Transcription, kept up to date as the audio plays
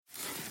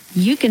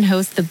you can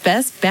host the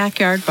best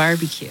backyard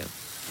barbecue.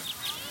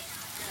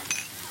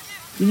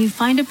 When you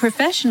find a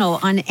professional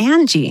on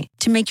Angie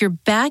to make your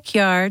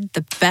backyard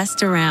the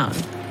best around.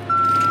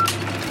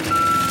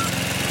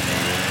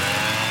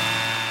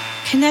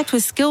 Connect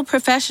with skilled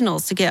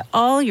professionals to get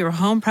all your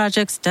home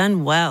projects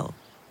done well.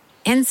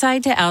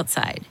 Inside to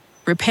outside,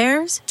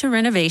 repairs to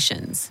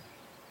renovations.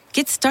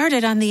 Get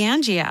started on the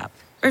Angie app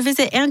or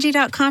visit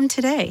Angie.com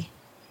today.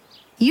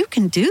 You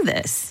can do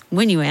this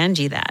when you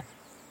Angie that.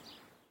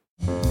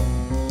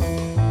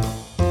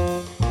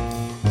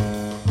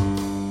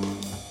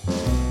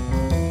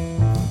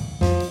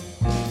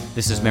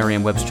 This is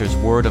Merriam-Webster's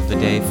Word of the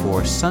Day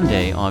for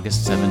Sunday,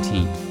 August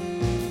 17th.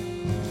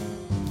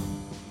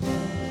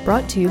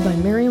 Brought to you by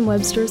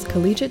Merriam-Webster's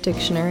Collegiate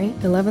Dictionary,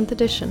 11th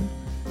edition.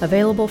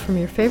 Available from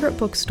your favorite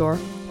bookstore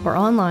or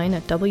online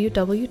at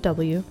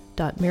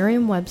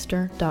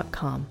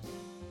www.merriam-webster.com.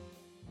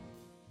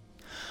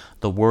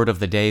 The word of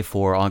the day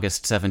for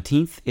August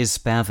 17th is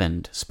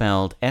spavined,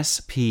 spelled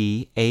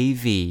S-P-A-V-I-N-E-D.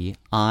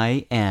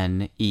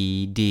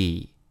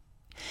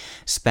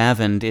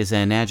 Spavined is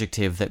an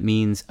adjective that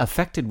means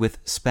affected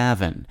with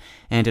spavin,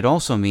 and it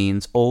also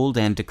means old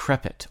and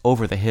decrepit,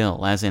 over the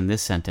hill, as in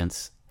this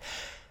sentence.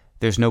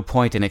 There's no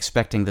point in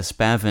expecting the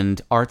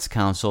spavined Arts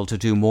Council to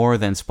do more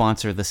than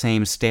sponsor the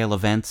same stale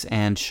events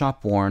and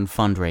shop-worn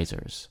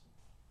fundraisers.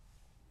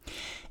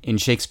 In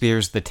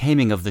Shakespeare's The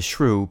Taming of the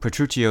Shrew,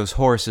 Petruchio's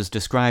horse is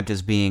described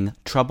as being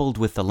troubled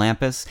with the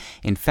lampus,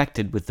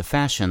 infected with the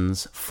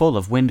fashions, full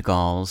of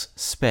windgalls,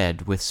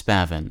 sped with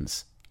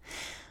spavins.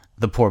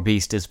 The poor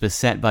beast is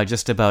beset by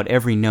just about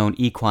every known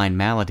equine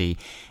malady,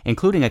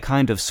 including a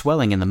kind of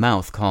swelling in the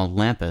mouth called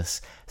lampus,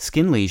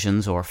 skin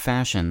lesions or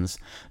fascians,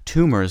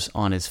 tumors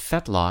on his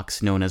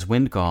fetlocks known as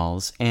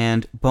windgalls,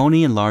 and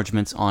bony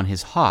enlargements on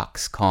his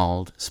hocks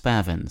called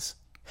spavins.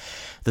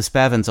 The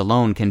spavins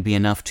alone can be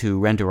enough to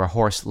render a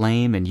horse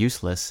lame and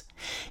useless.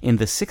 In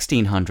the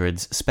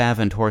 1600s,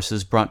 spavined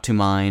horses brought to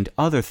mind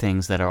other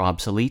things that are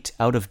obsolete,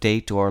 out of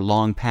date, or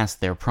long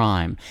past their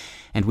prime,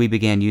 and we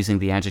began using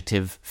the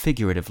adjective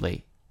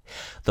figuratively.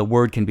 The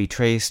word can be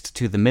traced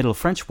to the Middle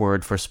French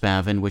word for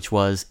spavin, which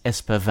was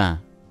espavin.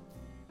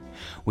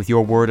 With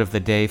your word of the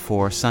day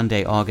for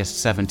Sunday,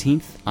 August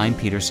 17th, I'm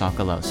Peter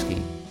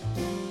Sokolowski.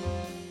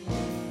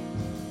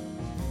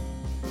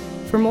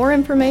 For more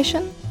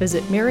information,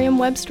 visit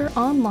Merriam-Webster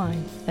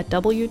online at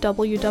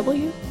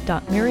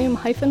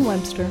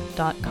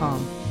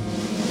www.merriam-webster.com.